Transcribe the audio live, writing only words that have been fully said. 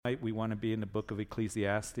we want to be in the book of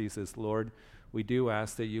Ecclesiastes. As Lord, we do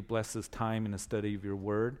ask that you bless this time in the study of your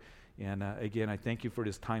word. And again, I thank you for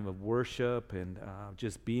this time of worship and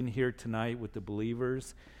just being here tonight with the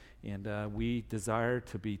believers. And we desire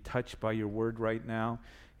to be touched by your word right now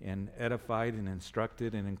and edified and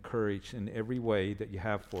instructed and encouraged in every way that you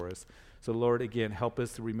have for us. So Lord, again, help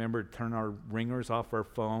us to remember to turn our ringers off our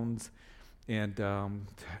phones and to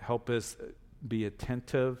help us be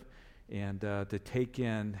attentive and to take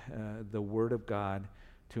in the word of God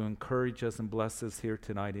to encourage us and bless us here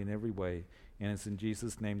tonight in every way. And it's in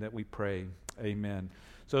Jesus' name that we pray. Amen.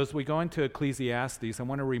 So as we go into Ecclesiastes, I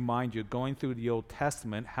want to remind you, going through the Old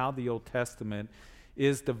Testament, how the Old Testament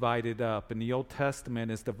is divided up. And the Old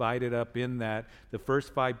Testament is divided up in that the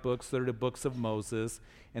first 5 books, they're the books of Moses.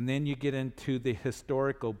 And then you get into the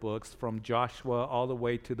historical books from Joshua all the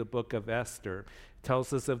way to the book of Esther. It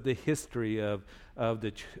tells us of the history of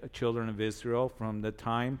the children of Israel from the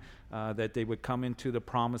time that they would come into the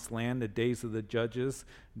promised land, the days of the judges,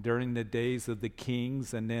 during the days of the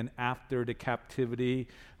kings, and then after the captivity,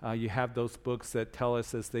 you have those books that tell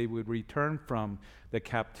us as they would return from the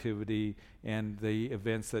captivity and the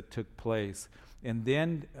events that took place. And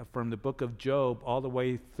then from the book of Job all the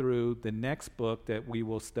way through the next book that we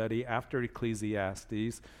will study after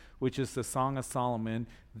Ecclesiastes, which is the Song of Solomon,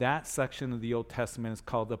 that section of the Old Testament is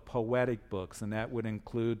called the poetic books, and that would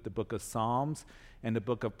include the book of Psalms and the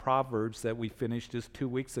book of Proverbs that we finished just 2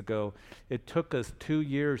 weeks ago. It took us 2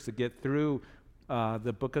 years to get through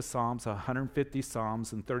the book of Psalms, 150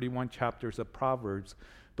 Psalms and 31 chapters of Proverbs.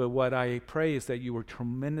 But what I pray is that you were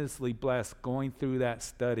tremendously blessed going through that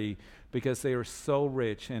study because they are so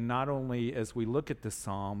rich. And not only as we look at the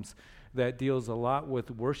Psalms, that deals a lot with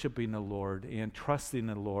worshiping the Lord and trusting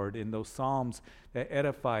the Lord in those Psalms that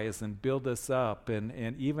edify us and build us up.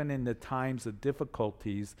 And even in the times of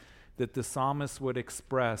difficulties that the psalmist would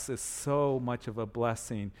express is so much of a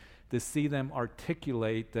blessing to see them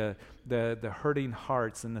articulate the hurting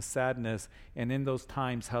hearts and the sadness, and in those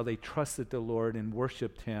times how they trusted the Lord and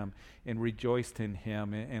worshiped him and rejoiced in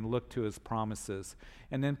him and looked to his promises.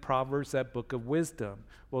 And then Proverbs, that book of wisdom.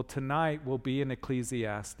 Well, tonight we'll be in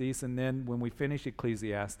Ecclesiastes, and then when we finish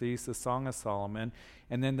Ecclesiastes, the Song of Solomon,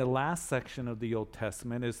 and then the last section of the Old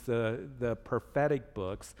Testament is the prophetic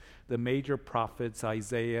books, the major prophets,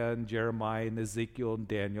 Isaiah and Jeremiah and Ezekiel and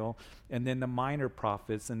Daniel, and then the minor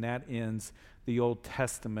prophets, and that ends the Old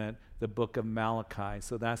Testament, the book of Malachi.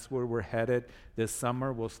 So that's where we're headed. This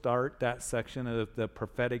summer we'll start that section of the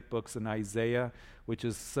prophetic books in Isaiah, which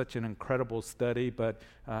is such an incredible study, but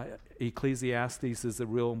Ecclesiastes is a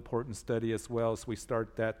real important study as well as we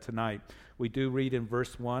start that tonight. We do read in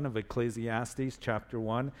verse 1 of Ecclesiastes chapter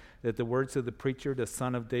 1 that the words of the preacher, the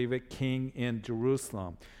son of David, king in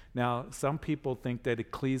Jerusalem. Now, some people think that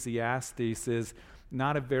Ecclesiastes is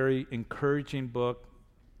not a very encouraging book.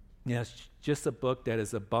 It's just a book that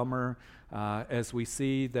is a bummer. As we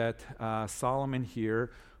see that Solomon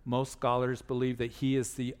here, most scholars believe that he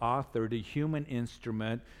is the author, the human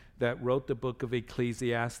instrument that wrote the book of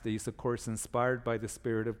Ecclesiastes, of course, inspired by the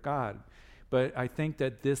Spirit of God. But I think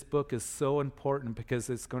that this book is so important because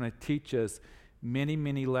it's going to teach us many,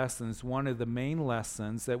 many lessons. One of the main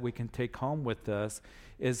lessons that we can take home with us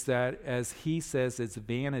is that, as he says, it's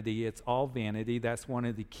vanity. It's all vanity. That's one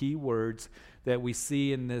of the key words that we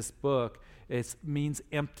see in this book. It means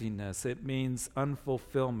emptiness. It means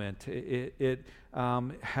unfulfillment. It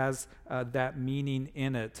has that meaning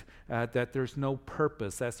in it, that there's no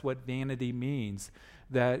purpose. That's what vanity means.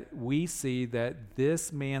 That we see that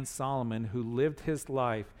this man Solomon, who lived his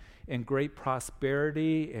life in great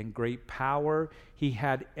prosperity and great power, he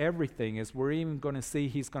had everything. As we're even going to see,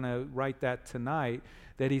 he's going to write that tonight,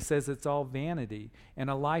 that he says it's all vanity. And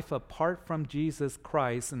a life apart from Jesus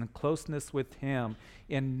Christ and the closeness with him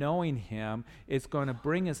and knowing him is going to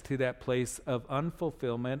bring us to that place of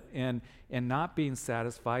unfulfillment and not being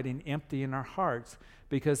satisfied and empty in our hearts,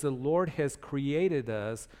 because the Lord has created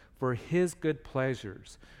us for his good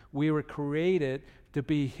pleasures. We were created to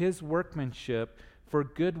be his workmanship for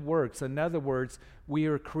good works. In other words, we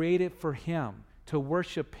are created for him, to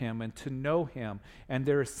worship him and to know him. And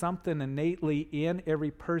there is something innately in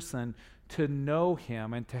every person to know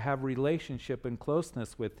him and to have relationship and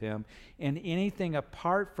closeness with him. And anything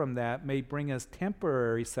apart from that may bring us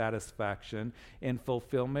temporary satisfaction and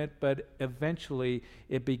fulfillment, but eventually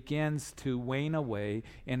it begins to wane away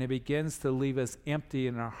and it begins to leave us empty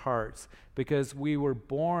in our hearts, because we were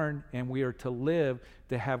born and we are to live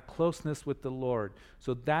to have closeness with the Lord.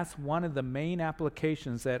 So that's one of the main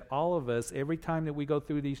applications that all of us, every time that we go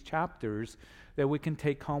through these chapters, that we can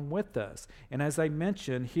take home with us. And as I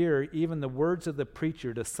mentioned here, even the words of the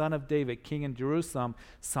preacher, the son of David, king in Jerusalem,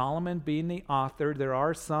 Solomon being the author, there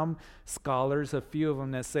are some scholars, a few of them,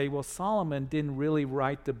 that say, well, Solomon didn't really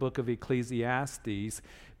write the book of Ecclesiastes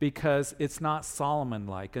because it's not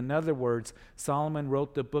Solomon-like. In other words, Solomon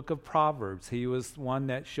wrote the book of Proverbs. He was one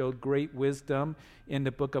that showed great wisdom in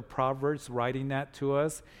the book of Proverbs, writing that to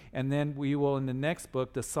us. And then we will, in the next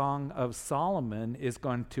book, the Song of Solomon is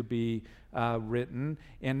going to be written.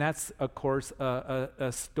 And that's, of course,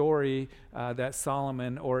 a story that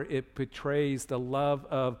Solomon, or it portrays the love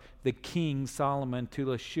of the king Solomon to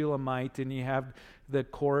the Shulamite. And you have the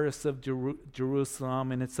chorus of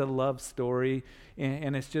Jerusalem, and it's a love story,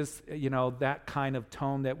 and it's just, that kind of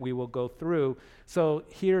tone that we will go through. So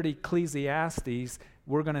here at Ecclesiastes,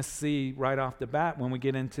 we're going to see right off the bat when we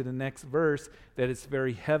get into the next verse that it's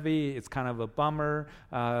very heavy. It's kind of a bummer.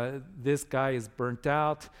 This guy is burnt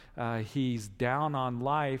out. He's down on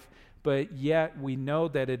life, but yet we know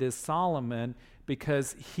that it is Solomon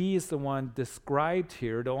because he is the one described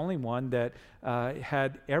here, the only one that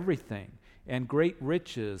had everything and great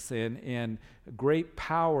riches and great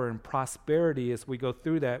power and prosperity. As we go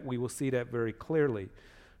through that, we will see that very clearly.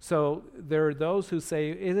 So there are those who say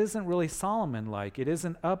it isn't really Solomon-like, it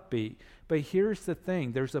isn't upbeat. But here's the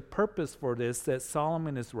thing, there's a purpose for this that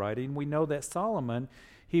Solomon is writing. We know that Solomon,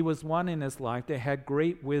 he was one in his life that had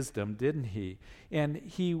great wisdom, didn't he? And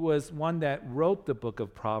he was one that wrote the book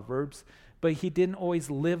of Proverbs, but he didn't always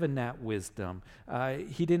live in that wisdom.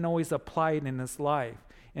 He didn't always apply it in his life.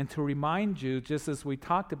 And to remind you, just as we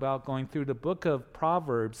talked about going through the book of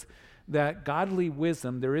Proverbs, that godly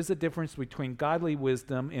wisdom, there is a difference between godly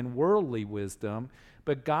wisdom and worldly wisdom,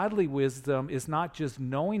 but godly wisdom is not just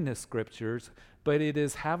knowing the scriptures, but it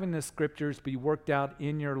is having the scriptures be worked out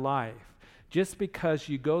in your life. Just because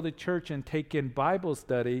you go to church and take in Bible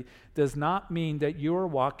study does not mean that you are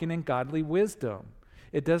walking in godly wisdom.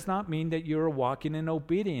 It does not mean that you are walking in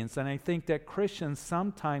obedience. And I think that Christians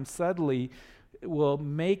sometimes subtly will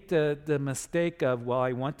make the mistake of, well,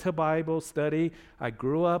 I went to Bible study, I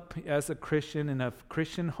grew up as a Christian in a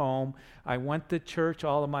Christian home, I went to church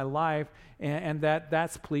all of my life, and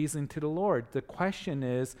that's pleasing to the Lord. The question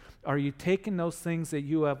is, are you taking those things that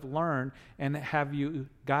you have learned and have you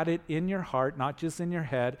got it in your heart, not just in your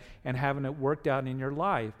head, and having it worked out in your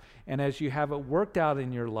life? And as you have it worked out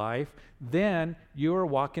in your life, then you are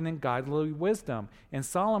walking in godly wisdom. And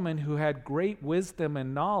Solomon, who had great wisdom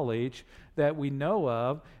and knowledge that we know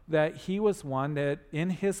of, that he was one that in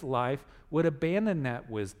his life would abandon that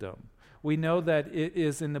wisdom. We know that it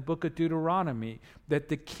is in the book of Deuteronomy that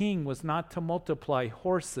the king was not to multiply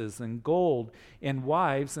horses and gold and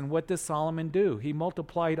wives. And what does Solomon do? He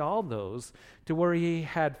multiplied all those to where he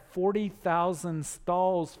had 40,000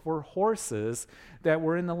 stalls for horses that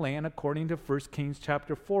were in the land according to 1 Kings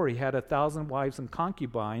chapter 4. He had 1,000 wives and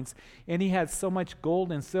concubines, and he had so much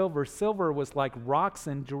gold and silver. Silver was like rocks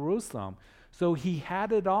in Jerusalem. So he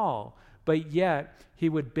had it all. But yet, he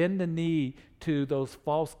would bend the knee to those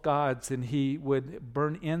false gods and he would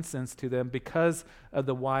burn incense to them because of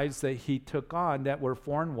the wives that he took on that were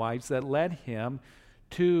foreign wives that led him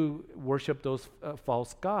to worship those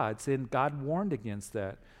false gods. And God warned against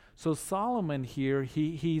that. So Solomon here,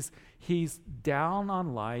 he's down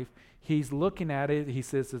on life. He's looking at it. He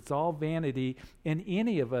says it's all vanity. And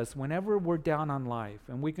any of us, whenever we're down on life,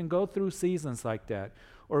 and we can go through seasons like that,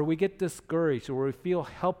 or we get discouraged, or we feel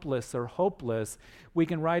helpless or hopeless, we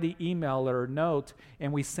can write an email or a note,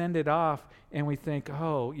 and we send it off, and we think,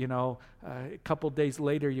 a couple days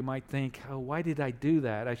later you might think, why did I do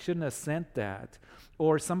that? I shouldn't have sent that.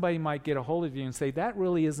 Or somebody might get a hold of you and say, that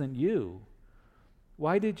really isn't you.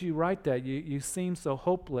 Why did you write that? You seem so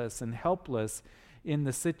hopeless and helpless in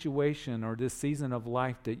the situation or this season of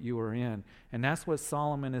life that you are in. And that's what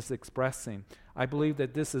Solomon is expressing. I believe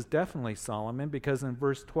that this is definitely Solomon because in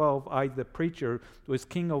verse 12, I, the preacher, was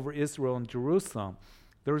king over Israel and Jerusalem.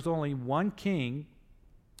 There was only one king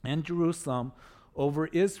in Jerusalem over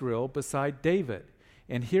Israel beside David.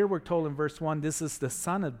 And here we're told in verse 1, this is the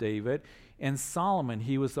son of David. And Solomon,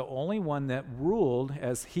 he was the only one that ruled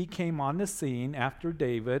as he came on the scene after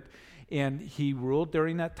David. And he ruled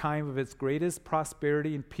during that time of its greatest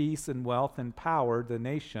prosperity and peace and wealth and power, the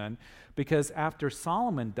nation, because after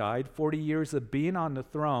Solomon died, 40 years of being on the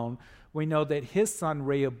throne, we know that his son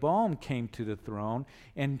Rehoboam came to the throne,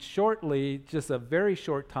 and shortly, just a very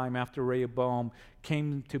short time after Rehoboam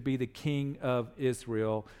came to be the king of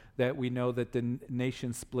Israel, that we know that the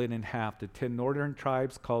nation split in half. The 10 northern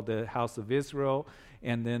tribes called the house of Israel,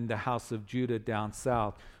 and then the house of Judah down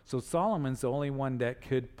south. So Solomon's the only one that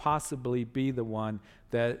could possibly be the one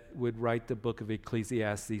that would write the book of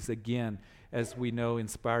Ecclesiastes. Again, as we know,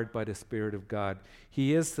 inspired by the Spirit of God.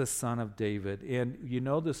 He is the son of David. And you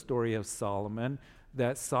know the story of Solomon,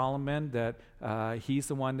 that he's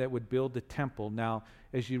the one that would build the temple. Now,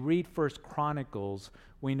 as you read First Chronicles,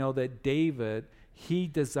 we know that David, he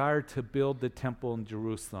desired to build the temple in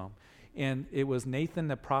Jerusalem. And it was Nathan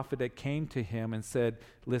the prophet that came to him and said,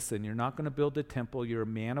 listen, you're not going to build the temple. You're a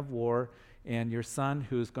man of war, and your son,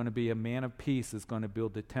 who is going to be a man of peace, is going to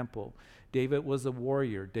build the temple. David was a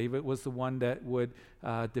warrior. David was the one that would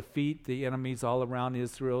defeat the enemies all around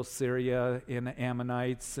Israel, Syria, and the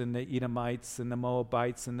Ammonites, and the Edomites, and the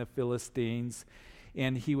Moabites, and the Philistines.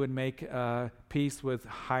 And he would make peace with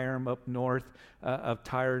Hiram up north of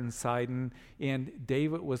Tyre and Sidon. And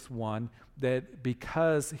David was one that,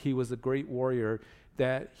 because he was a great warrior,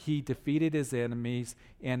 that he defeated his enemies,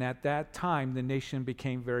 and at that time the nation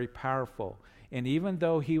became very powerful. And even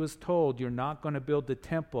though he was told, you're not going to build the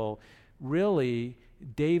temple, really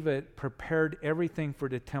David prepared everything for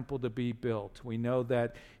the temple to be built. We know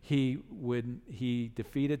that he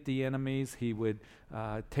defeated the enemies. He would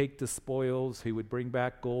take the spoils. He would bring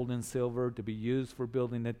back gold and silver to be used for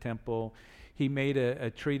building the temple. He made a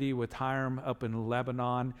treaty with Hiram up in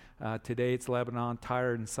Lebanon. Today it's Lebanon,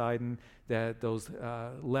 Tyre, and Sidon. That those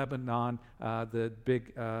Lebanon, the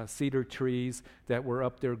big cedar trees that were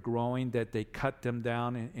up there growing, that they cut them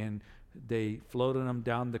down and they floated them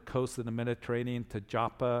down the coast of the Mediterranean to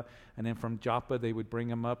Joppa, and then from Joppa they would bring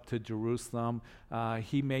them up to Jerusalem.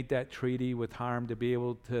 He made that treaty with Hiram to be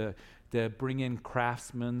able to bring in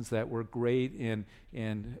craftsmen that were great in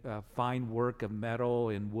fine work of metal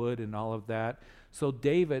and wood and all of that. So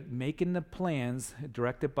David, making the plans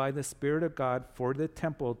directed by the Spirit of God for the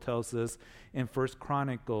temple, tells us in First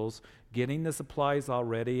Chronicles, getting the supplies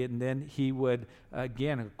already, and then he would,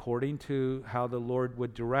 again, according to how the Lord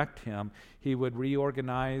would direct him, he would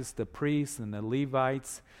reorganize the priests and the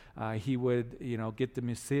Levites. He would, get the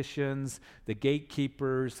musicians, the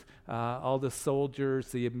gatekeepers, all the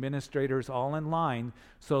soldiers, the administrators, all in line,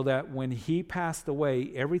 so that when he passed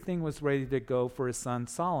away, everything was ready to go for his son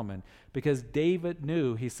Solomon. Because David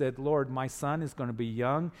knew, he said, Lord, my son is going to be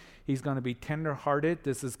young. He's going to be tenderhearted.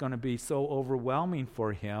 This is going to be so overwhelming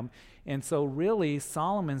for him. And so really,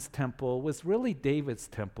 Solomon's temple was really David's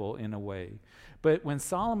temple in a way. But when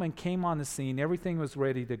Solomon came on the scene, everything was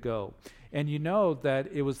ready to go. And you know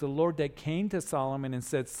that it was the Lord that came to Solomon and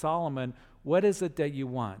said, Solomon, what is it that you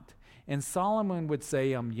want? And Solomon would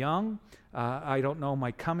say, I'm young. I don't know, am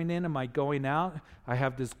I coming in? Am I going out? I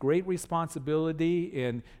have this great responsibility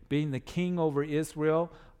in being the king over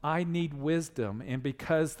Israel. I need wisdom. And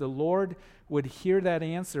because the Lord would hear that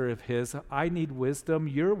answer of his, I need wisdom,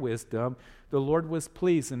 your wisdom, the Lord was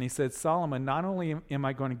pleased. And he said, Solomon, not only am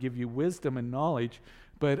I going to give you wisdom and knowledge,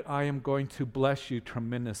 but I am going to bless you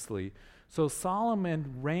tremendously. So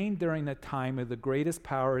Solomon reigned during the time of the greatest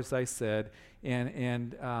power, as I said,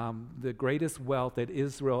 and the greatest wealth that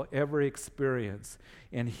Israel ever experienced.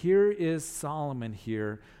 And here is Solomon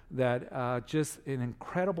here, that just an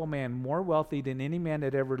incredible man, more wealthy than any man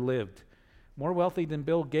that ever lived, more wealthy than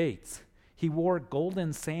Bill Gates. He wore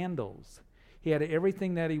golden sandals. He had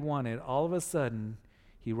everything that he wanted. All of a sudden,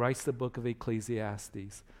 he writes the book of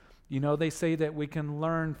Ecclesiastes. They say that we can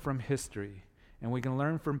learn from history. And we can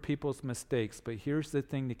learn from people's mistakes. But here's the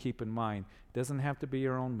thing to keep in mind. It doesn't have to be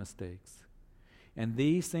your own mistakes. And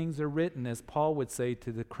these things are written, as Paul would say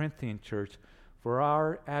to the Corinthian church, for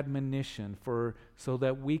our admonition, so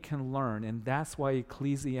that we can learn. And that's why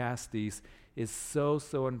Ecclesiastes is so,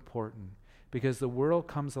 so important. Because the world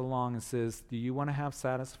comes along and says, do you want to have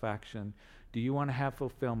satisfaction? Do you want to have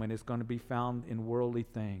fulfillment? It's going to be found in worldly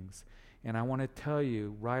things. And I want to tell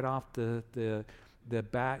you right off the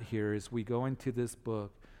bat here, as we go into this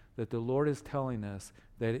book, that the Lord is telling us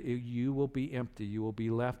that you will be empty, you will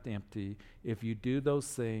be left empty if you do those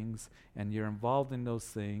things and you're involved in those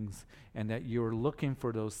things and that you're looking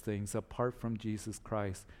for those things apart from Jesus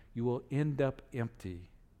Christ. You will end up empty.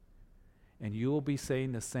 And you will be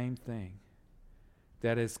saying the same thing,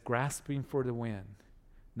 that is grasping for the wind.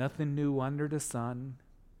 Nothing new under the sun.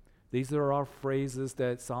 These are all phrases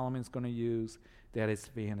that Solomon's going to use, that it's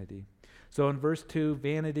vanity. So in verse 2,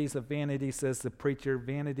 vanities of vanity, says the preacher,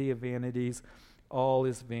 vanity of vanities, all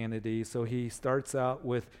is vanity. So he starts out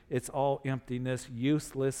with, it's all emptiness.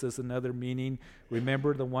 Useless is another meaning.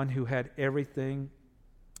 Remember the one who had everything,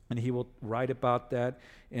 and he will write about that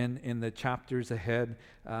in the chapters ahead.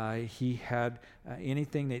 He had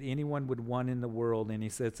anything that anyone would want in the world, and he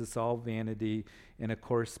says it's all vanity. And of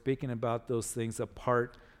course, speaking about those things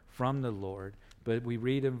apart from the Lord. But we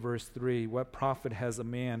read in verse 3, what profit has a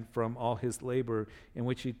man from all his labor in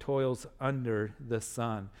which he toils under the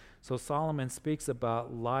sun? So Solomon speaks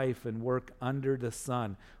about life and work under the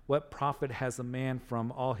sun. What profit has a man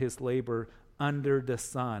from all his labor under the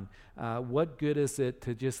sun? What good is it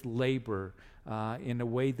to just labor in the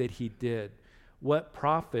way that he did? What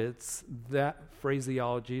profits? That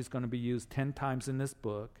phraseology is going to be used 10 times in this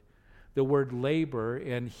book. The word labor,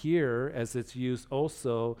 and here, as it's used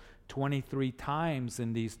also 23 times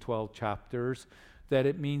in these 12 chapters, that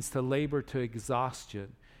it means to labor to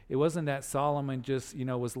exhaustion. It wasn't that Solomon just,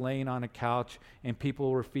 was laying on a couch and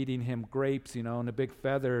people were feeding him grapes, and a big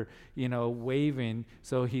feather, waving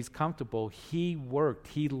so he's comfortable. He worked.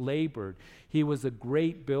 He labored. He was a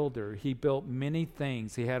great builder. He built many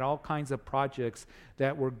things. He had all kinds of projects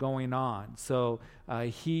that were going on. So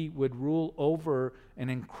he would rule over an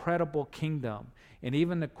incredible kingdom. And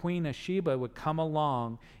even the Queen of Sheba would come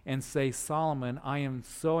along and say, Solomon, I am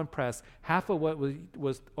so impressed. Half of what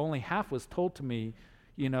only half was told to me,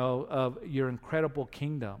 of your incredible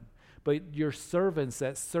kingdom. But your servants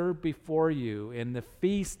that served before you, and the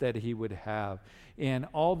feast that he would have, and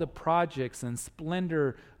all the projects and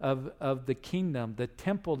splendor of the kingdom, the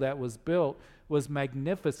temple that was built was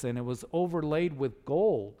magnificent. It was overlaid with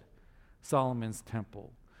gold, Solomon's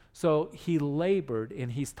temple. So he labored,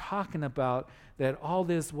 and he's talking about that all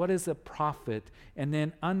this, what is a profit? And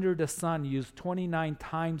then under the sun, used 29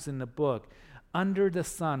 times in the book. Under the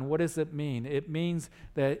sun, what does it mean? It means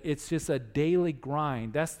that it's just a daily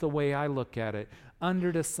grind. That's the way I look at it.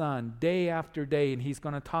 Under the sun, day after day, and he's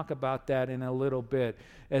going to talk about that in a little bit.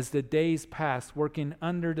 As the days pass, working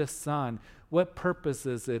under the sun, what purpose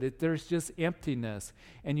is it? There's just emptiness.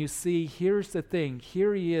 And you see, here's the thing.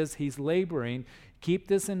 Here he is, he's laboring. Keep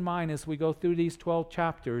this in mind as we go through these 12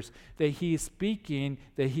 chapters, that he's speaking,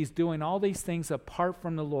 that he's doing all these things apart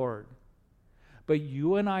from the Lord. But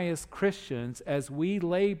you and I as Christians, as we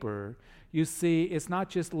labor, you see, it's not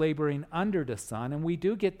just laboring under the sun, and we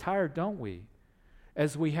do get tired, don't we?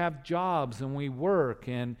 As we have jobs and we work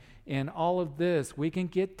and all of this, we can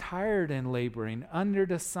get tired in laboring under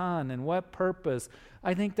the sun. And what purpose?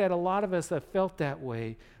 I think that a lot of us have felt that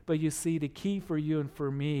way. But you see, the key for you and for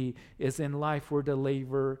me is in life we're to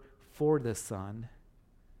labor for the Son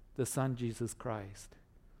Jesus Christ.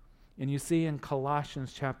 And you see in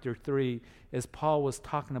Colossians chapter 3, as Paul was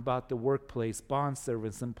talking about the workplace,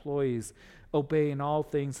 bondservants, employees, obey in all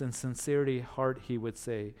things in sincerity of heart, he would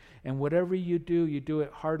say. And whatever you do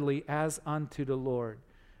it heartily as unto the Lord.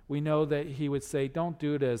 We know that he would say, don't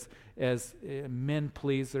do it as men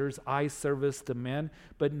pleasers, eye service to men,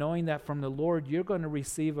 but knowing that from the Lord you're going to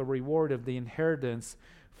receive a reward of the inheritance,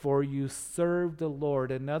 for you serve the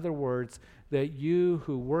Lord. In other words, that you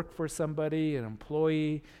who work for somebody, an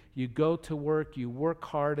employee, you go to work, you work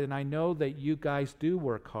hard, and I know that you guys do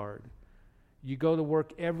work hard. You go to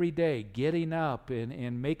work every day, getting up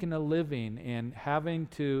and making a living and having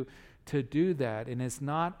to do that, and it's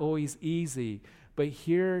not always easy. But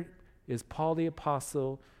here is Paul the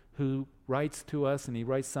Apostle who writes to us, and he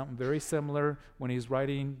writes something very similar when he's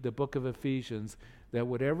writing the book of Ephesians, that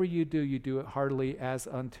whatever you do it heartily as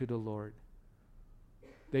unto the Lord.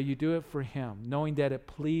 That you do it for him, knowing that it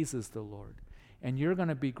pleases the Lord. And you're going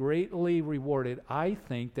to be greatly rewarded. I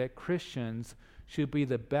think that Christians should be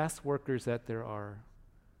the best workers that there are.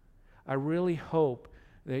 I really hope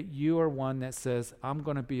that you are one that says, I'm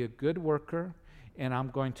going to be a good worker, and I'm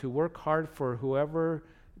going to work hard for whoever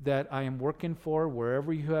that I am working for,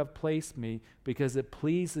 wherever you have placed me, because it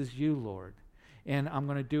pleases you, Lord. And I'm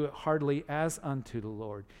going to do it heartily as unto the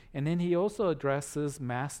Lord. And then he also addresses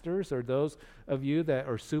masters, or those of you that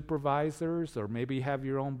are supervisors, or maybe have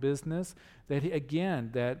your own business,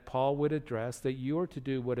 that Paul would address, that you are to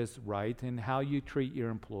do what is right in how you treat your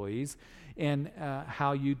employees and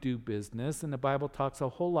how you do business. And the Bible talks a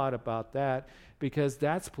whole lot about that, because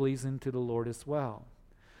that's pleasing to the Lord as well.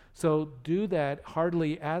 So do that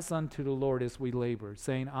heartily as unto the Lord as we labor,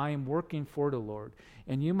 saying, I am working for the Lord.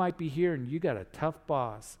 And you might be here and you got a tough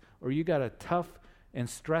boss, or you got a tough and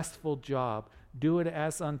stressful job. Do it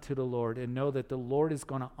as unto the Lord, and know that the Lord is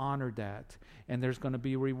going to honor that, and there's going to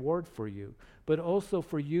be reward for you. But also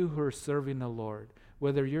for you who are serving the Lord,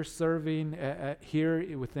 whether you're serving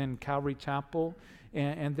here within Calvary Chapel,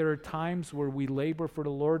 and there are times where we labor for the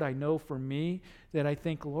Lord. I know for me that I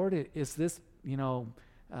think, Lord, is this,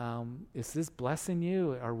 is this blessing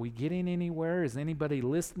you? Are we getting anywhere? Is anybody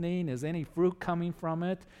listening? Is any fruit coming from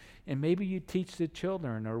it? And maybe you teach the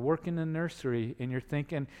children or work in the nursery and you're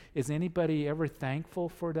thinking, is anybody ever thankful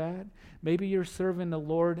for that? Maybe you're serving the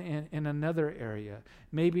Lord in another area.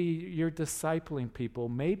 Maybe you're discipling people.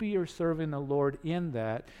 Maybe you're serving the Lord in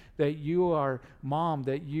that you are mom,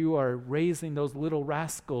 that you are raising those little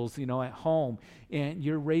rascals, at home, and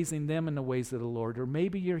you're raising them in the ways of the Lord. Or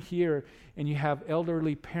maybe you're here and you have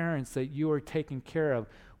elderly parents that you are taking care of.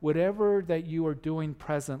 Whatever that you are doing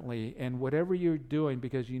presently and whatever you're doing,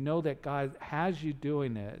 because you know that God has you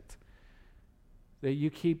doing it, that you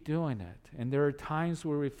keep doing it. And there are times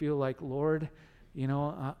where we feel like, Lord,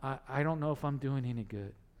 I don't know if I'm doing any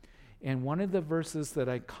good. And one of the verses that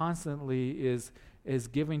I constantly is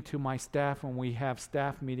giving to my staff when we have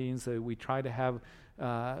staff meetings, we try to have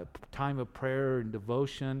time of prayer and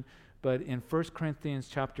devotion. But in 1 Corinthians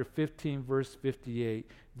chapter 15, verse 58,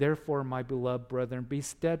 therefore, my beloved brethren, be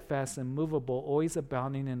steadfast and immovable, always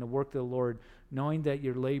abounding in the work of the Lord, knowing that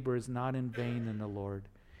your labor is not in vain in the Lord.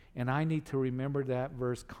 And I need to remember that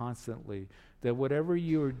verse constantly, that whatever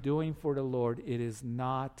you are doing for the Lord, it is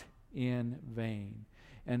not in vain.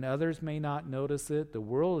 And others may not notice it. The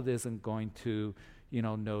world isn't going to,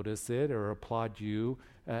 notice it or applaud you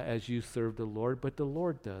as you serve the Lord, but the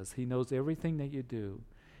Lord does. He knows everything that you do.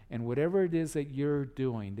 And whatever it is that you're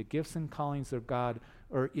doing, the gifts and callings of God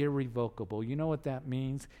are irrevocable. You know what that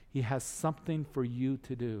means? He has something for you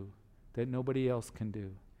to do that nobody else can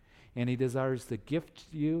do. And he desires to gift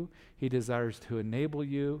you. He desires to enable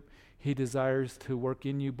you. He desires to work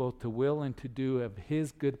in you both to will and to do of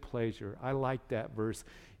his good pleasure. I like that verse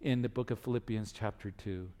in the book of Philippians chapter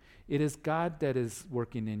 2. It is God that is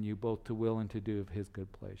working in you both to will and to do of his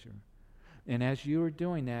good pleasure. And as you are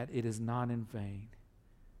doing that, it is not in vain.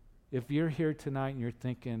 If you're here tonight and you're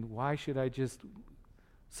thinking, why should I just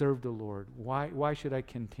serve the Lord? Why should I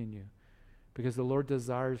continue? Because the Lord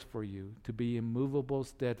desires for you to be immovable,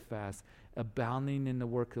 steadfast, abounding in the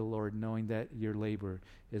work of the Lord, knowing that your labor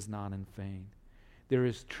is not in vain. There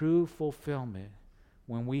is true fulfillment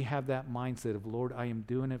when we have that mindset of, Lord, I am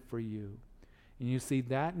doing it for you. And you see,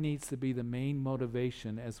 that needs to be the main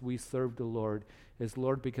motivation as we serve the Lord, is,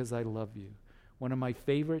 Lord, because I love you. One of my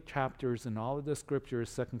favorite chapters in all of the scripture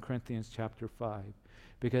is 2 Corinthians chapter 5,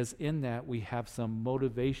 because in that we have some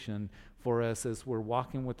motivation for us as we're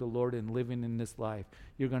walking with the Lord and living in this life.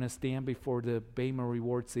 You're going to stand before the Bema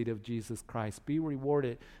reward seat of Jesus Christ. Be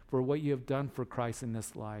rewarded for what you have done for Christ in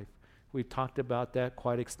this life. We've talked about that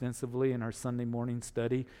quite extensively in our Sunday morning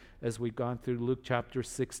study as we've gone through Luke chapter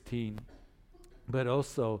 16. But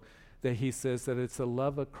also that he says that it's the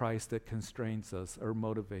love of Christ that constrains us or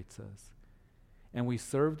motivates us. And we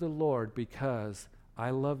serve the Lord because I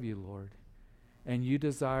love you, Lord. And you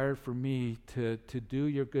desire for me to do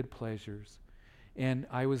your good pleasures. And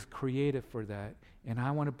I was created for that. And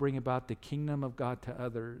I want to bring about the kingdom of God to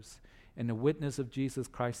others and the witness of Jesus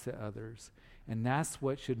Christ to others. And that's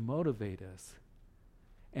what should motivate us.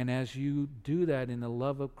 And as you do that in the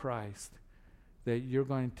love of Christ, that you're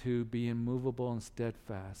going to be immovable and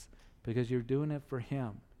steadfast because you're doing it for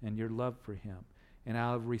him and your love for him and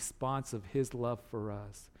out of response of his love for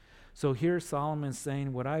us. So here Solomon's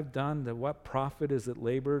saying, what I've done, what profit is it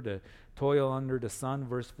labor to toil under the sun?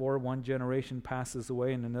 Verse 4, one generation passes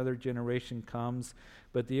away and another generation comes,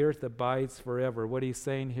 but the earth abides forever. What he's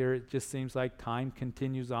saying here, it just seems like time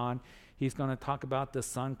continues on. He's going to talk about the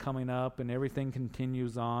sun coming up and everything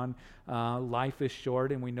continues on. Life is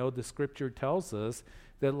short, and we know the scripture tells us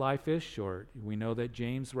that life is short. We know that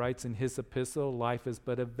James writes in his epistle, life is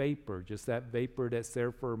but a vapor, just that vapor that's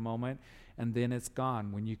there for a moment, and then it's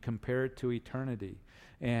gone when you compare it to eternity.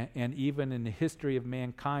 And even in the history of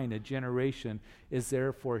mankind, a generation is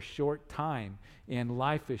there for a short time, and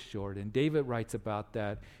life is short. And David writes about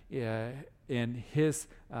that in his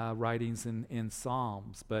writings in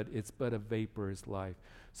Psalms, but it's but a vapor is life.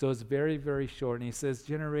 So it's very, very short. And he says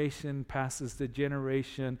generation passes to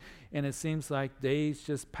generation, and it seems like days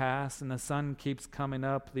just pass, and the sun keeps coming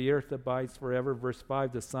up. The earth abides forever. Verse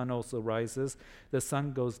 5, the sun also rises. The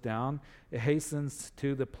sun goes down. It hastens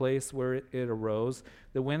to the place where it arose.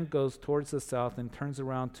 The wind goes towards the south and turns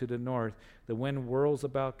around to the north. The wind whirls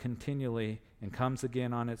about continually and comes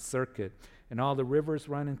again on its circuit. And all the rivers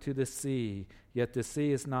run into the sea, yet the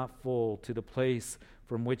sea is not full to the place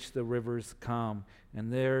from which the rivers come,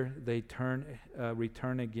 and there they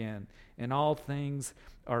return again. And all things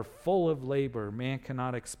are full of labor. Man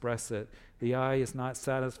cannot express it. The eye is not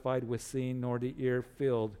satisfied with seeing, nor the ear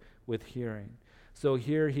filled with hearing. So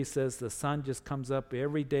here he says the sun just comes up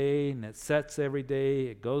every day, and it sets every day.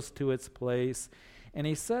 It goes to its place. And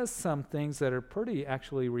he says some things that are pretty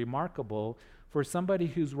actually remarkable for somebody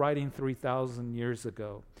who's writing 3,000 years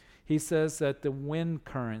ago. He says that the wind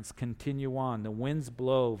currents continue on. The winds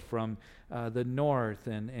blow from the north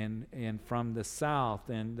and from the south,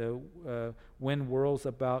 and the wind whirls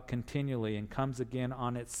about continually and comes again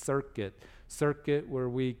on its circuit. Circuit, where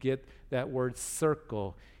we get that word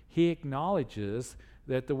circle. He acknowledges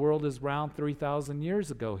that the world is round 3,000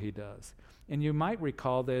 years ago, he does. And you might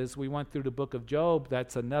recall that as we went through the book of Job,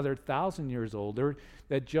 that's another 1,000 years older,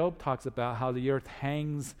 that Job talks about how the earth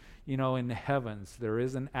hangs, in the heavens. There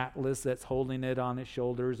is an atlas that's holding it on its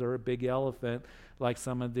shoulders, or a big elephant, like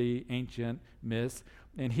some of the ancient myths.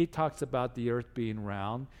 And he talks about the earth being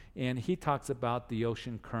round, and he talks about the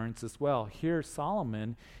ocean currents as well. Here,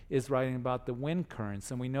 Solomon is writing about the wind currents,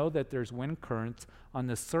 and we know that there's wind currents on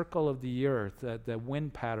the circle of the earth, the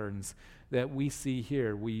wind patterns that we see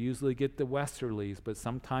here. We usually get the westerlies, but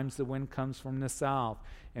sometimes the wind comes from the south,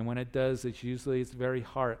 and when it does, it's very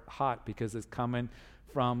hot because it's coming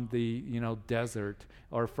from the desert,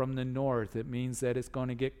 or from the north. It means that it's going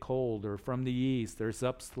to get cold, or from the east there's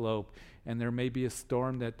upslope and there may be a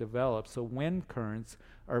storm that develops. So wind currents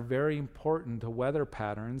are very important to weather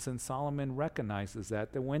patterns, and Solomon recognizes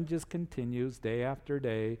that. The wind just continues day after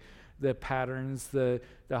day. The patterns, the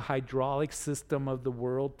hydraulic system of the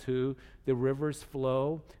world too. The rivers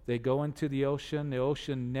flow, they go into the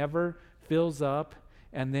ocean never fills up,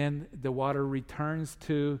 and then the water returns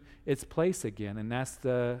to its place again. And that's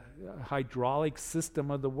the hydraulic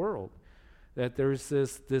system of the world. That there's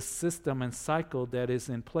this system and cycle that is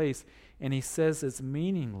in place, and he says it's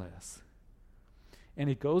meaningless. And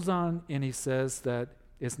he goes on and he says that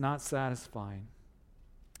it's not satisfying.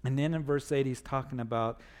 And then in verse 8 he's talking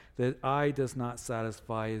about that eye does not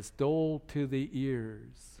satisfy, is dull to the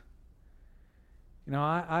ears.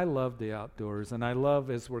 I love the outdoors, and I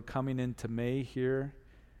love, as we're coming into May here,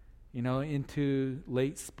 into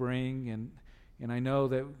late spring, and I know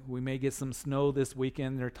that we may get some snow this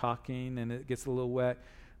weekend, they're talking, and it gets a little wet,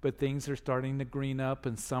 but things are starting to green up,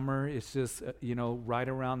 and summer is just, right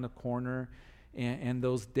around the corner, and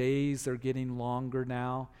those days are getting longer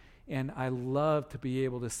now, and I love to be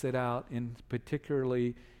able to sit out,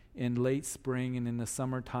 particularly in late spring and in the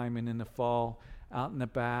summertime and in the fall, out in the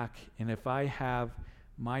back, and if I have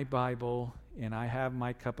my Bible and I have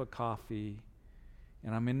my cup of coffee,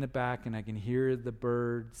 and I'm in the back and I can hear the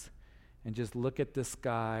birds and just look at the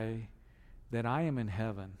sky, that I am in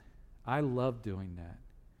heaven. I love doing that.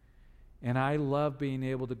 And I love being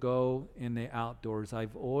able to go in the outdoors.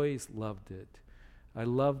 I've always loved it. I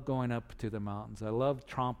love going up to the mountains. I love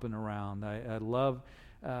tromping around. I love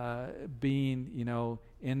being,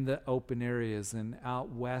 in the open areas and out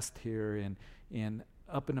west here and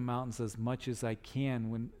up in the mountains as much as I can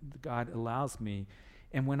when God allows me.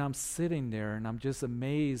 And when I'm sitting there and I'm just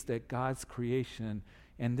amazed at God's creation,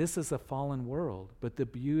 and this is a fallen world, but the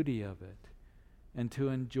beauty of it, and to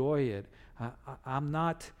enjoy it. I'm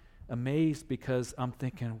not amazed because I'm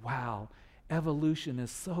thinking, wow, evolution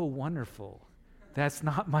is so wonderful. That's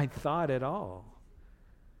not my thought at all.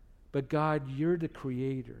 But God, you're the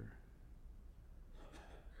creator.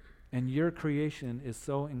 And your creation is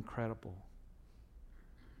so incredible.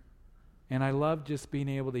 And I love just being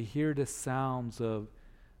able to hear the sounds of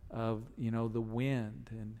the wind,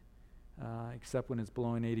 and except when it's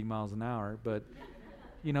blowing 80 miles an hour, but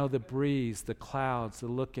the breeze, the clouds, to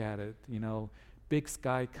look at it, big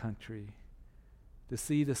sky country, to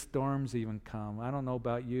see the storms even come. I don't know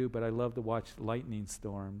about you, but I love to watch lightning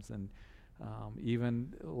storms. And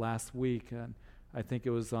even last week, I think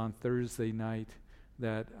it was on Thursday night,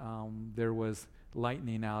 that there was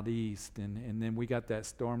lightning out east, and then we got that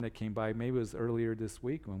storm that came by. Maybe it was earlier this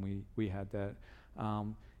week when we had that.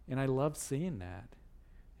 And I love seeing that.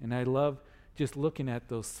 And I love just looking at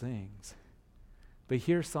those things. But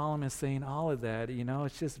here Solomon is saying all of that,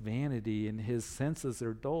 it's just vanity, and his senses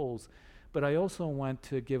are dulls. But I also want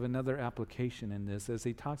to give another application in this, as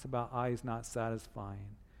he talks about eyes not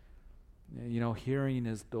satisfying. Hearing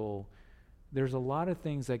is dull. There's a lot of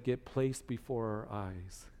things that get placed before our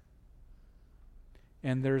eyes.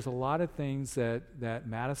 And there's a lot of things that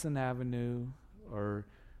Madison Avenue or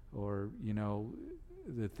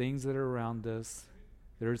the things that are around us,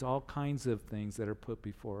 there's all kinds of things that are put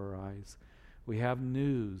before our eyes. We have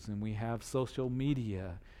news, and we have social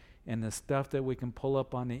media, and the stuff that we can pull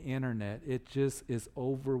up on the internet. It just is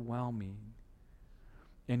overwhelming.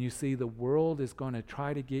 And you see, the world is going to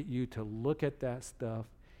try to get you to look at that stuff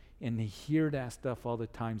and to hear that stuff all the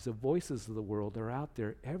time. The voices of the world are out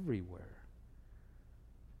there everywhere.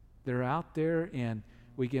 They're out there, and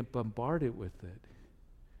we get bombarded with it.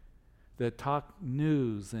 The talk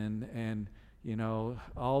news and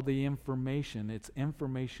all the information, it's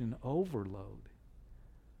information overload.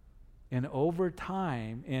 And over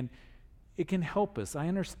time, and it can help us. I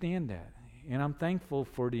understand that. And I'm thankful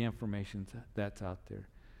for the information that's out there.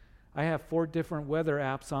 I have 4 different weather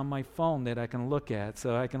apps on my phone that I can look at.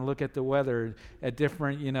 So I can look at the weather at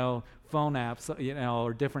different, phone apps,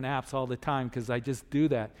 or different apps all the time because I just do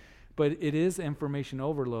that. But it is information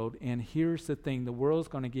overload. And here's the thing. The world's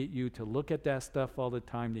going to get you to look at that stuff all the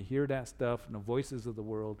time, to hear that stuff and the voices of the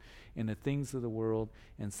world and the things of the world.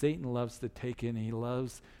 And Satan loves to take it, and he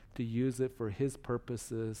loves to use it for his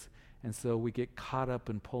purposes. And so we get caught up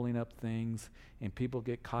in pulling up things, and people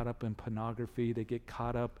get caught up in pornography. They get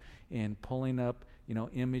caught up in pulling up,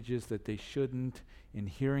 images that they shouldn't, and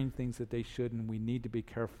hearing things that they shouldn't. We need to be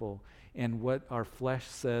careful. And what our flesh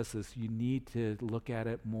says is you need to look at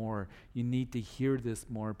it more. You need to hear this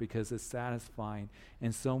more because it's satisfying.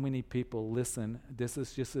 And so many people listen. This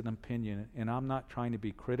is just an opinion, and I'm not trying to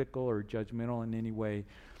be critical or judgmental in any way.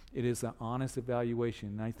 It is an honest evaluation,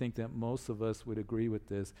 and I think that most of us would agree with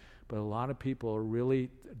this, but a lot of people are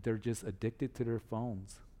they're just addicted to their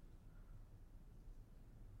phones.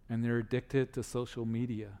 And they're addicted to social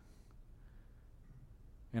media.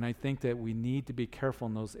 And I think that we need to be careful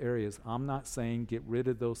in those areas. I'm not saying get rid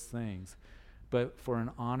of those things, but for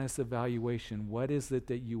an honest evaluation, what is it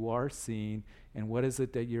that you are seeing, and what is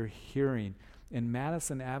it that you're hearing? In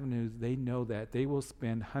Madison Avenue, they know that. They will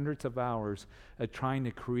spend hundreds of hours trying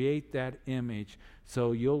to create that image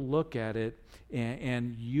so you'll look at it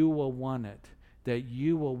and you will want it. That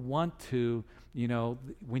you will want to,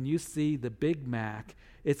 when you see the Big Mac,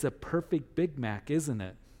 it's a perfect Big Mac, isn't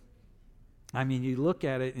it? I mean, you look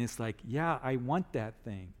at it and it's like, yeah, I want that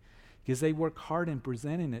thing. Because they work hard in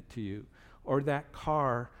presenting it to you. Or that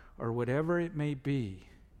car, or whatever it may be.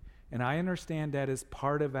 And I understand that as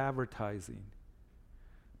part of advertising.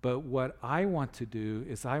 But what I want to do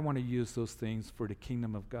is I want to use those things for the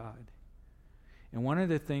kingdom of God. And one of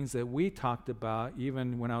the things that we talked about,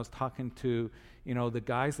 even when I was talking to, the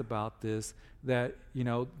guys about this, that,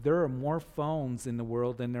 there are more phones in the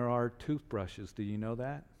world than there are toothbrushes. Do you know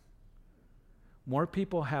that? More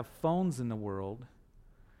people have phones in the world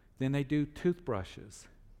than they do toothbrushes.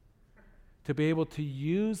 To be able to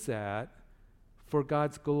use that for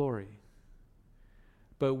God's glory.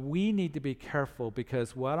 But we need to be careful,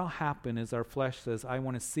 because what will happen is our flesh says, I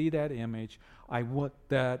want to see that image. I want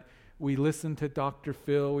that. We listen to Dr.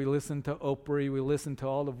 Phil. We listen to Oprah. We listen to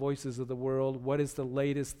all the voices of the world. What is the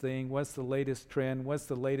latest thing? What's the latest trend? What's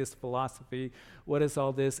the latest philosophy? What is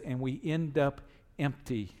all this? And we end up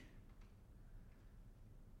empty.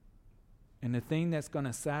 And the thing that's going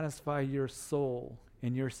to satisfy your soul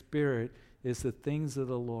and your spirit is the things of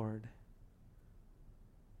the Lord.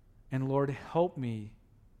 And Lord, help me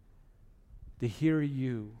to hear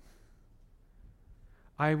you.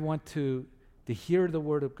 I want to hear the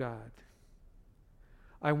word of God.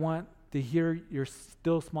 I want to hear your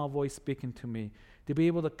still small voice speaking to me, to be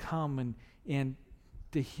able to come and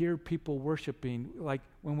to hear people worshiping. Like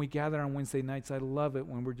when we gather on Wednesday nights, I love it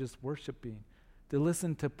when we're just worshiping. To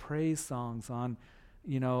listen to praise songs on,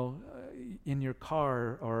 in your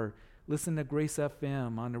car, or listen to Grace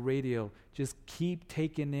FM on the radio. Just keep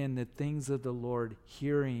taking in the things of the Lord,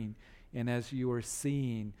 hearing. And as you are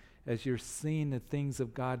seeing, as you're seeing the things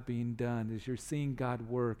of God being done, as you're seeing God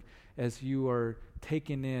work, as you are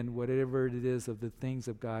taking in whatever it is of the things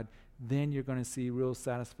of God, then you're going to see real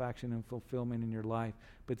satisfaction and fulfillment in your life.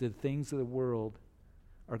 But the things of the world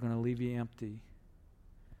are going to leave you empty.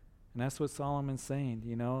 And that's what Solomon's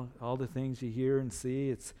saying, all the things you hear and see,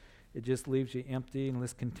 it just leaves you empty. And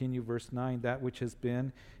let's continue verse 9. That which has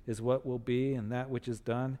been is what will be, and that which is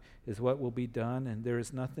done is what will be done, and there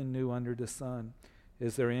is nothing new under the sun.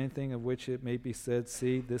 Is there anything of which it may be said,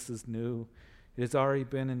 see, this is new? It has already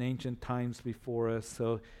been in ancient times before us,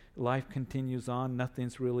 so life continues on.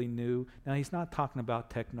 Nothing's really new. Now, he's not talking about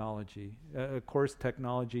technology. Of course,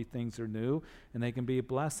 technology things are new, and they can be a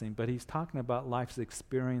blessing, but he's talking about life's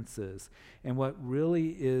experiences. And what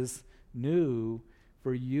really is new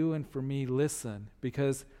for you and for me, listen,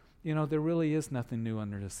 because, there really is nothing new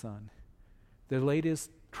under the sun. The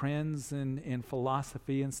latest trends in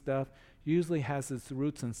philosophy and stuff usually has its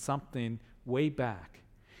roots in something way back.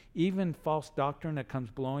 Even false doctrine that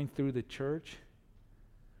comes blowing through the church,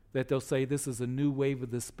 that they'll say this is a new wave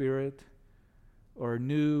of the Spirit, or a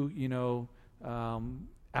new,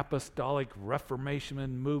 apostolic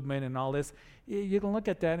Reformation movement and all this. You can look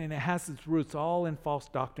at that and it has its roots all in false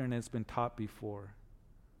doctrine that's been taught before.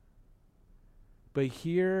 But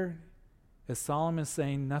here, as Solomon is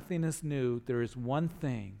saying, nothing is new. There is one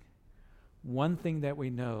thing that we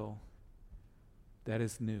know that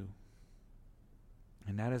is new.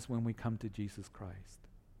 And that is when we come to Jesus Christ.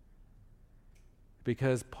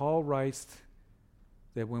 Because Paul writes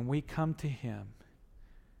that when we come to him,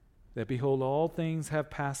 that behold, all things have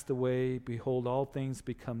passed away, behold, all things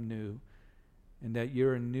become new, and that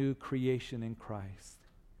you're a new creation in Christ.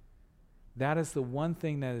 That is the one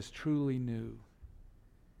thing that is truly new.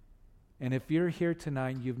 And if you're here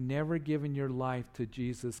tonight and you've never given your life to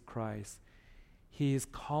Jesus Christ, he is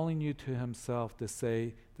calling you to himself to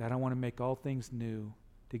say that I want to make all things new,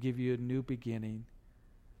 to give you a new beginning,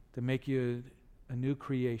 to make you a new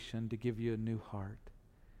creation, to give you a new heart.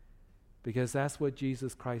 Because that's what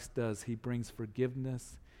Jesus Christ does. He brings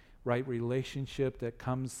forgiveness, right relationship that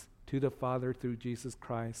comes to the Father through Jesus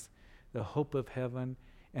Christ, the hope of heaven,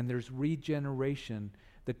 and there's regeneration.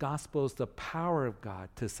 The gospel is the power of God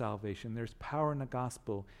to salvation. There's power in the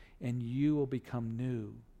gospel, and you will become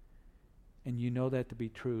new. And you know that to be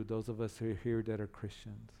true, those of us who are here that are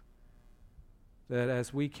Christians. That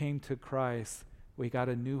as we came to Christ, we got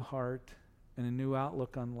a new heart and a new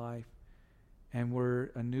outlook on life, and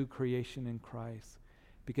we're a new creation in Christ.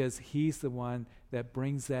 Because he's the one that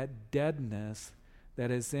brings that deadness that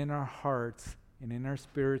is in our hearts and in our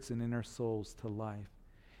spirits and in our souls to life.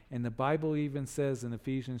 And the Bible even says in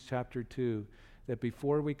Ephesians chapter 2 that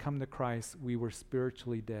before we come to Christ, we were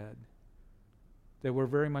spiritually dead. That we're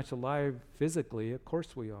very much alive physically, of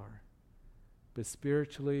course we are. But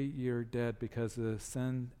spiritually, you're dead because of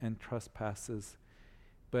sin and trespasses.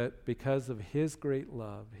 But because of his great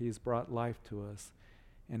love, he's brought life to us.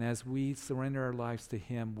 And as we surrender our lives to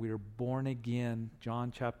him, we are born again,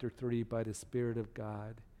 John chapter 3, by the Spirit of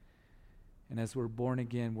God. And as we're born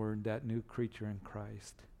again, we're that new creature in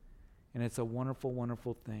Christ. And it's a wonderful,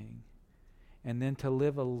 wonderful thing. And then to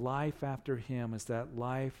live a life after him is that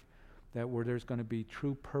life that where there's going to be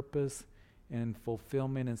true purpose and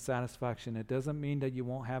fulfillment and satisfaction. It doesn't mean that you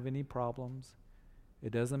won't have any problems.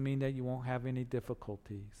 It doesn't mean that you won't have any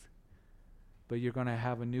difficulties. But you're going to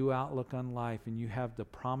have a new outlook on life, and you have the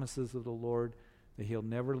promises of the Lord that he'll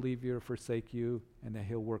never leave you or forsake you, and that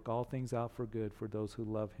he'll work all things out for good for those who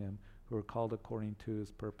love him, who are called according to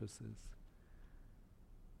his purposes.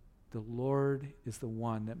 The Lord is the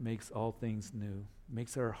one that makes all things new,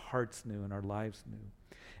 makes our hearts new and our lives new.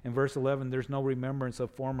 In verse 11, there's no remembrance of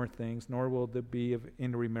former things, nor will there be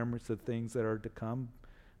any remembrance of things that are to come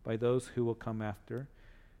by those who will come after.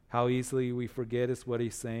 How easily we forget is what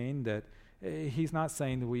he's saying, that he's not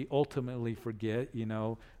saying that we ultimately forget,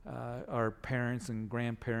 our parents and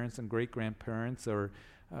grandparents and great-grandparents or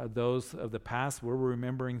those of the past. We're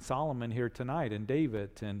remembering Solomon here tonight and David.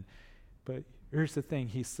 But here's the thing.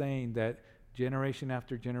 He's saying that generation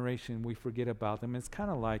after generation, we forget about them. It's kind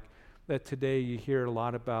of like that today you hear a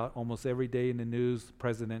lot about, almost every day in the news,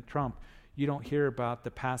 President Trump. You don't hear about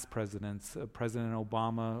the past presidents, President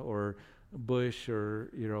Obama or Bush or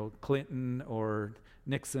Clinton or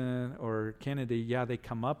Nixon or Kennedy. Yeah, they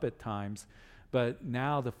come up at times, but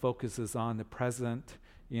now the focus is on the present,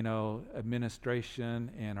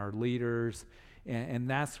 administration and our leaders, and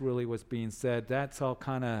that's really what's being said. That's all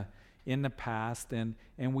kind of in the past, and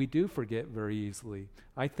we do forget very easily.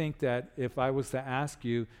 I think that if I was to ask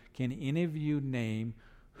you, can any of you name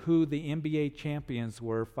who the NBA champions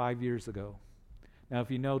were 5 years ago? Now, if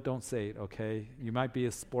you know, don't say it, okay? You might be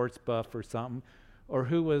a sports buff or something. Or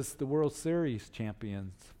who was the World Series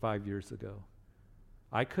champions 5 years ago?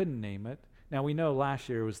 I couldn't name it. Now, we know last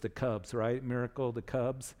year was the Cubs, right? Miracle, the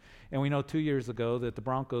Cubs. And we know 2 years ago that the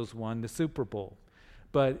Broncos won the Super Bowl.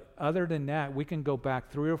 But other than that, we can go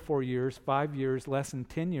back 3 or 4 years, 5 years, less than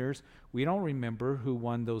 10 years. We don't remember who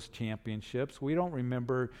won those championships. We don't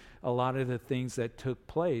remember a lot of the things that took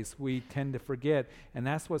place. We tend to forget. And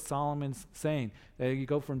that's what Solomon's saying. That you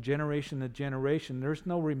go from generation to generation. There's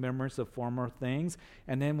no remembrance of former things.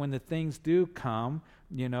 And then when the things do come,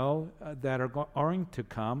 that are going to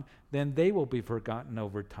come, then they will be forgotten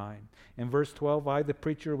over time. In verse 12, I, the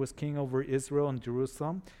preacher, was king over Israel and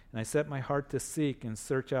Jerusalem, and I set my heart to seek and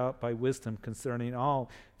search out by wisdom concerning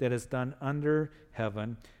all that is done under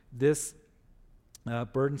heaven. This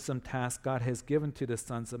burdensome task God has given to the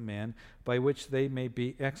sons of men, by which they may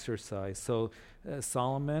be exercised. So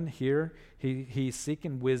Solomon here, he's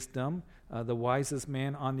seeking wisdom, the wisest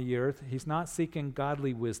man on the earth. He's not seeking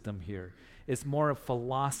godly wisdom here. It's more of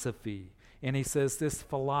philosophy. And he says this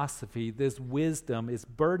philosophy, this wisdom is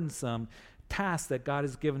burdensome task that God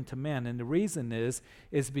has given to men. And the reason is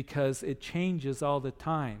because it changes all the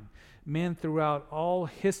time. Men throughout all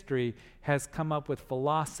history has come up with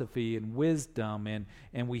philosophy and wisdom,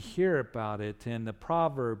 and we hear about it in the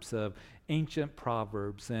Proverbs of ancient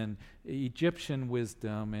Proverbs and Egyptian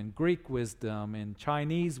wisdom and Greek wisdom and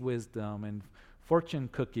Chinese wisdom and fortune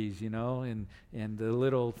cookies, and the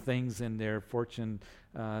little things in there, fortune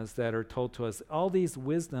that are told to us. All these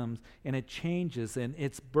wisdoms, and it changes, and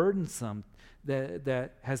it's burdensome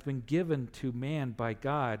that has been given to man by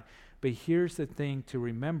God. But here's the thing to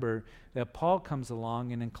remember, that Paul comes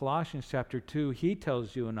along, and in Colossians chapter 2, he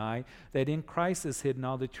tells you and I that in Christ is hidden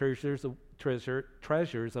all the treasures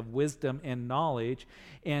of wisdom and knowledge,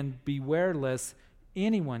 and beware lest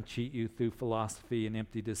anyone cheat you through philosophy and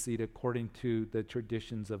empty deceit, according to the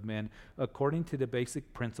traditions of men, according to the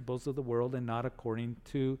basic principles of the world, and not according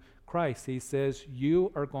to Christ. He says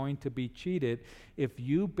you are going to be cheated if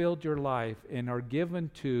you build your life and are given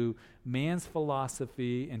to man's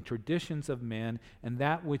philosophy and traditions of men, and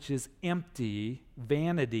that which is empty,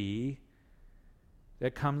 vanity,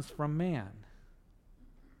 that comes from man.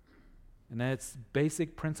 And that's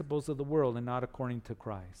basic principles of the world and not according to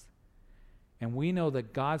Christ. And we know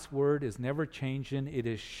that God's word is never changing, it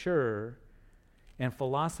is sure, and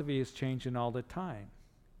philosophy is changing all the time.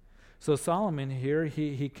 So Solomon here,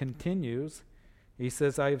 he continues. He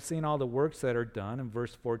says, I have seen all the works that are done, in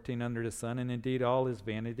verse 14, under the sun, and indeed all is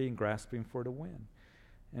vanity and grasping for the wind.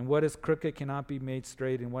 And what is crooked cannot be made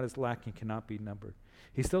straight, and what is lacking cannot be numbered.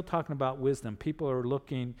 He's still talking about wisdom. People are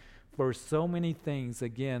looking for so many things.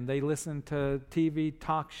 Again, they listen to TV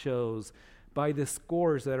talk shows by the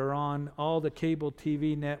scores that are on all the cable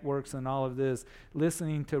TV networks and all of this,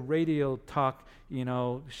 listening to radio talk,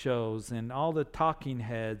 shows and all the talking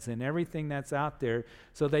heads and everything that's out there,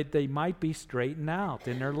 so that they might be straightened out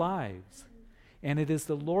in their lives. And it is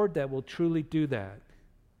the Lord that will truly do that.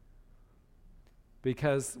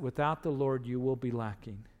 Because without the Lord, you will be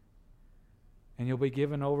lacking. And you'll be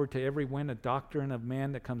given over to every wind of doctrine of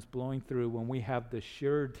man that comes blowing through, when we have the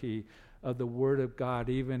surety of the Word of God.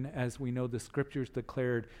 Even as we know the Scriptures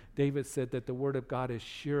declared, David said that the Word of God is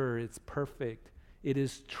sure, it's perfect, it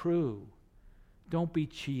is true. Don't be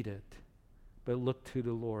cheated, but look to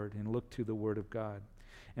the Lord and look to the Word of God.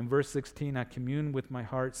 In verse 16, I commune with my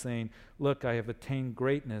heart, saying, look, I have attained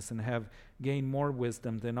greatness and have gained more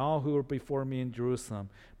wisdom than all who were before me in Jerusalem.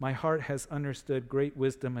 My heart has understood great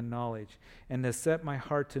wisdom and knowledge, and has set my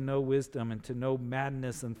heart to know wisdom and to know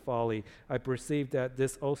madness and folly. I perceive that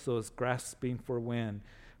this also is grasping for wind.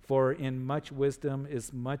 For in much wisdom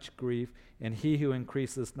is much grief, and he who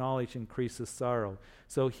increases knowledge increases sorrow.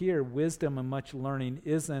 So here, wisdom and much learning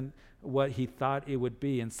isn't what he thought it would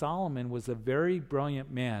be. And Solomon was a very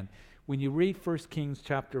brilliant man. When you read 1 Kings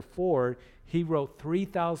chapter 4, he wrote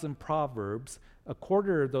 3,000 proverbs. A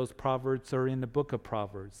quarter of those proverbs are in the book of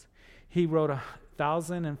Proverbs. He wrote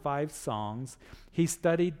 1,005 songs. He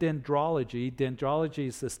studied dendrology. Dendrology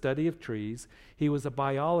is the study of trees. He was a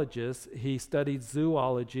biologist. He studied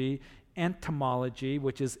zoology, entomology,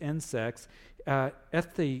 which is insects,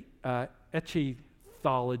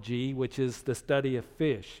 echithology, which is the study of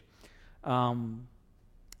fish.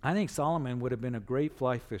 I think Solomon would have been a great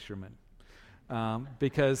fly fisherman,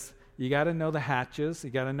 because you got to know the hatches, you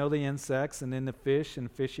got to know the insects, and then the fish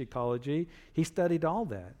and fish ecology. He studied all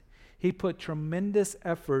that. He put tremendous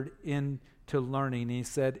effort into learning. He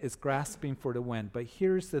said it's grasping for the wind. But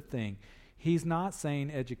here's the thing. He's not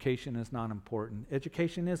saying education is not important.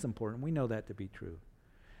 Education is important. We know that to be true.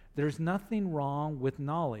 There's nothing wrong with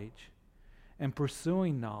knowledge and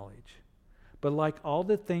pursuing knowledge. But like all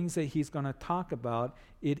the things that he's going to talk about,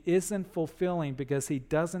 it isn't fulfilling because he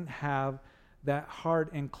doesn't have that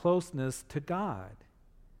heart and closeness to God.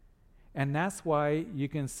 And that's why you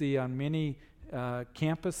can see on many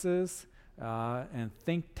campuses and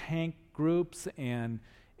think tank groups and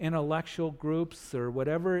intellectual groups or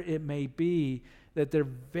whatever it may be, that they're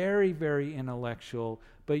very, very intellectual,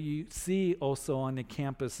 but you see also on the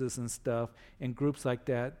campuses and stuff and groups like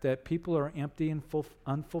that people are empty and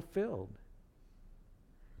unfulfilled.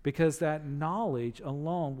 Because that knowledge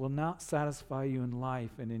alone will not satisfy you in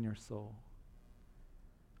life and in your soul.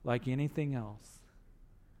 Like anything else.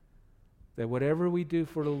 That whatever we do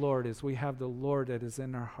for the Lord is we have the Lord that is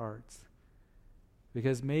in our hearts.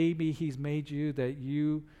 Because maybe he's made you that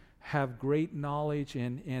you have great knowledge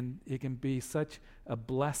and it can be such a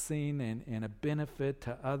blessing and a benefit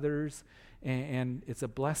to others, and it's a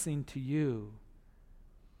blessing to you.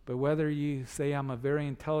 But whether you say I'm a very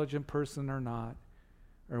intelligent person or not,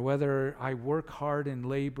 or whether I work hard and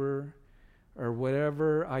labor, or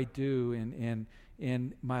whatever I do in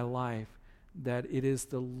my life, that it is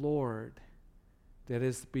the Lord that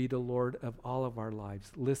is to be the Lord of all of our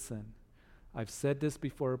lives. Listen, I've said this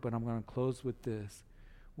before, but I'm going to close with this.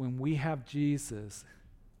 When we have Jesus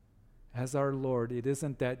as our Lord, it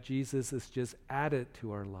isn't that Jesus is just added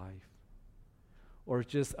to our life or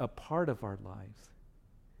just a part of our lives.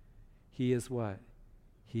 He is what?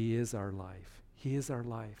 He is our life. He is our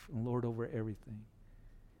life and Lord over everything.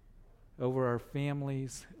 Over our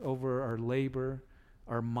families, over our labor,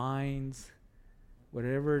 our minds,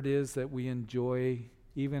 whatever it is that we enjoy,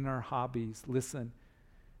 even our hobbies. Listen,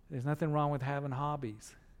 there's nothing wrong with having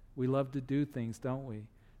hobbies. We love to do things, don't we?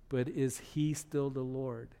 But is He still the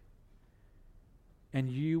Lord? And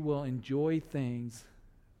you will enjoy things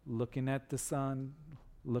looking at the sun,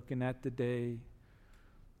 looking at the day,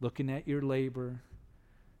 looking at your labor.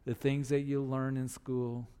 The things that you learn in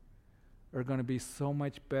school are going to be so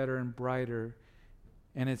much better and brighter,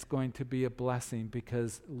 and it's going to be a blessing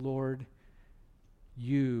because, Lord,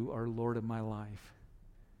 you are Lord of my life,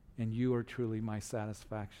 and you are truly my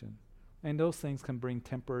satisfaction. And those things can bring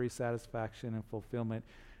temporary satisfaction and fulfillment.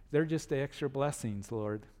 They're just the extra blessings,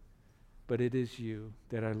 Lord. But it is you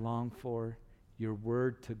that I long for, your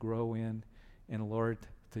word to grow in, and Lord,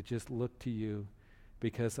 to just look to you,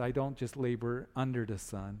 because I don't just labor under the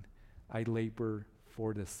sun, I labor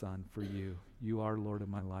for the Son, for you. You are Lord of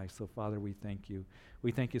my life. So Father, we thank you.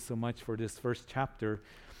 We thank you so much for this first chapter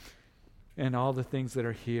and all the things that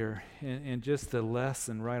are here. And just the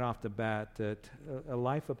lesson right off the bat that a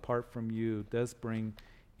life apart from you does bring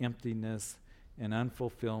emptiness and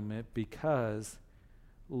unfulfillment because,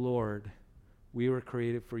 Lord, we were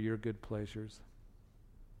created for your good pleasures.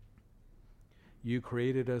 You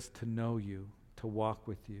created us to know you, to walk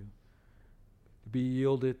with you, to be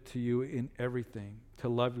yielded to you in everything, to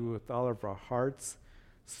love you with all of our hearts,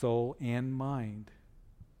 soul, and mind.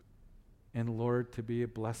 And Lord, to be a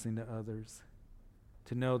blessing to others,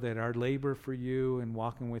 to know that our labor for you and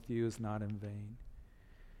walking with you is not in vain.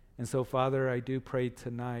 And so, Father, I do pray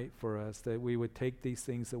tonight for us that we would take these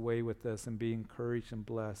things away with us and be encouraged and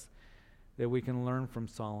blessed, that we can learn from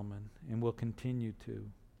Solomon and will continue to.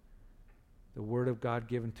 The word of God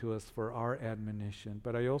given to us for our admonition.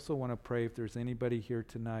 But I also want to pray if there's anybody here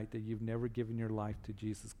tonight that you've never given your life to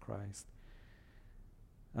Jesus Christ.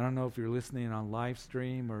 I don't know if you're listening on live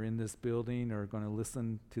stream or in this building or going to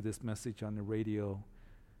listen to this message on the radio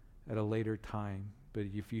at a later time. But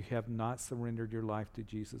if you have not surrendered your life to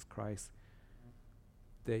Jesus Christ,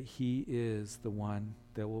 that He is the one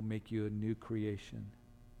that will make you a new creation.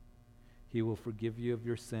 He will forgive you of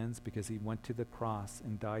your sins because He went to the cross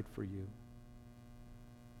and died for you.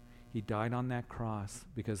 He died on that cross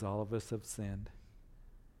because all of us have sinned.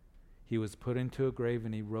 He was put into a grave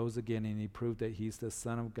and He rose again, and He proved that He's the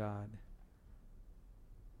Son of God.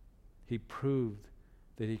 He proved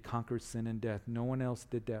that He conquered sin and death. No one else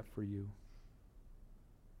did that for you.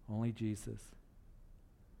 Only Jesus.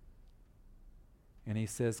 And He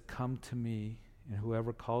says, come to me, and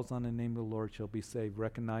whoever calls on the name of the Lord shall be saved,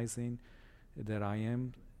 recognizing that I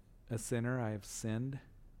am a sinner, I have sinned,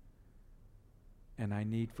 and I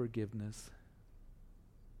need forgiveness.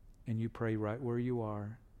 And you pray right where you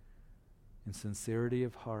are, in sincerity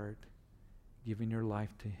of heart, giving your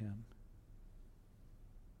life to Him.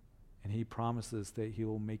 And He promises that He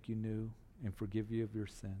will make you new and forgive you of your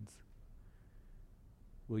sins.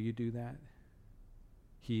 Will you do that?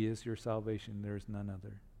 He is your salvation. There is none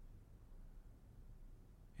other.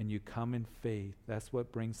 And you come in faith. That's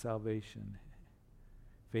what brings salvation.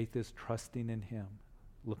 Faith is trusting in Him,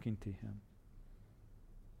 looking to Him,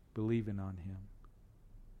 believing on Him.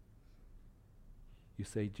 You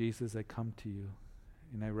say, Jesus, I come to you,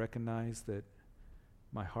 and I recognize that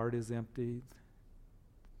my heart is empty,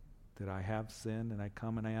 that I have sinned, and I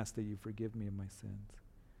come and I ask that you forgive me of my sins.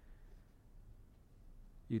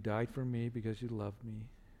 You died for me because you loved me.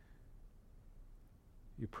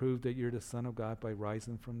 You proved that you're the Son of God by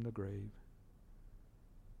rising from the grave.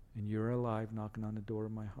 And you're alive, knocking on the door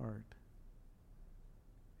of my heart.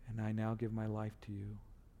 And I now give my life to you.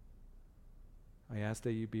 I ask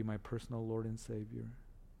that you be my personal Lord and Savior.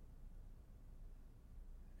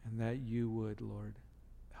 And that you would, Lord,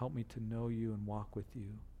 help me to know you and walk with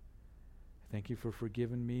you. Thank you for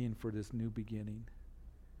forgiving me and for this new beginning.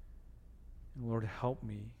 And Lord, help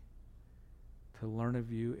me to learn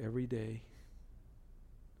of you every day,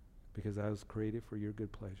 because I was created for your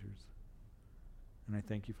good pleasures. And I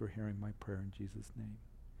thank you for hearing my prayer in Jesus' name.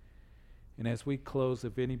 And as we close,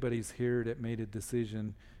 if anybody's here that made a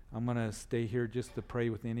decision, I'm going to stay here just to pray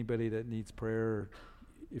with anybody that needs prayer. Or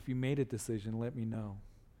if you made a decision, let me know.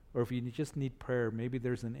 Or if you just need prayer, maybe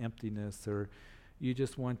there's an emptiness, or you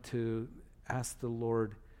just want to ask the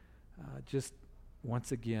Lord just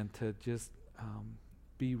once again to just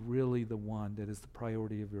be really the one that is the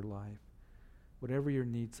priority of your life. Whatever your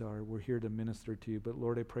needs are, we're here to minister to you. But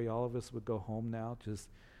Lord, I pray all of us would go home now just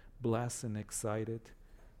blessed and excited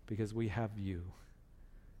because we have you.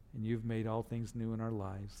 And you've made all things new in our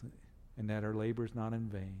lives, and that our labor is not in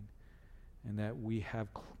vain, and that we have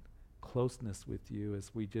closeness with you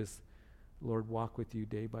as we just, Lord, walk with you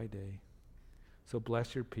day by day. So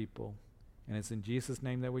bless your people. And it's in Jesus'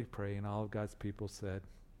 name that we pray, and all of God's people said,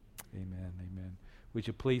 amen, amen. Would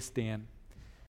you please stand?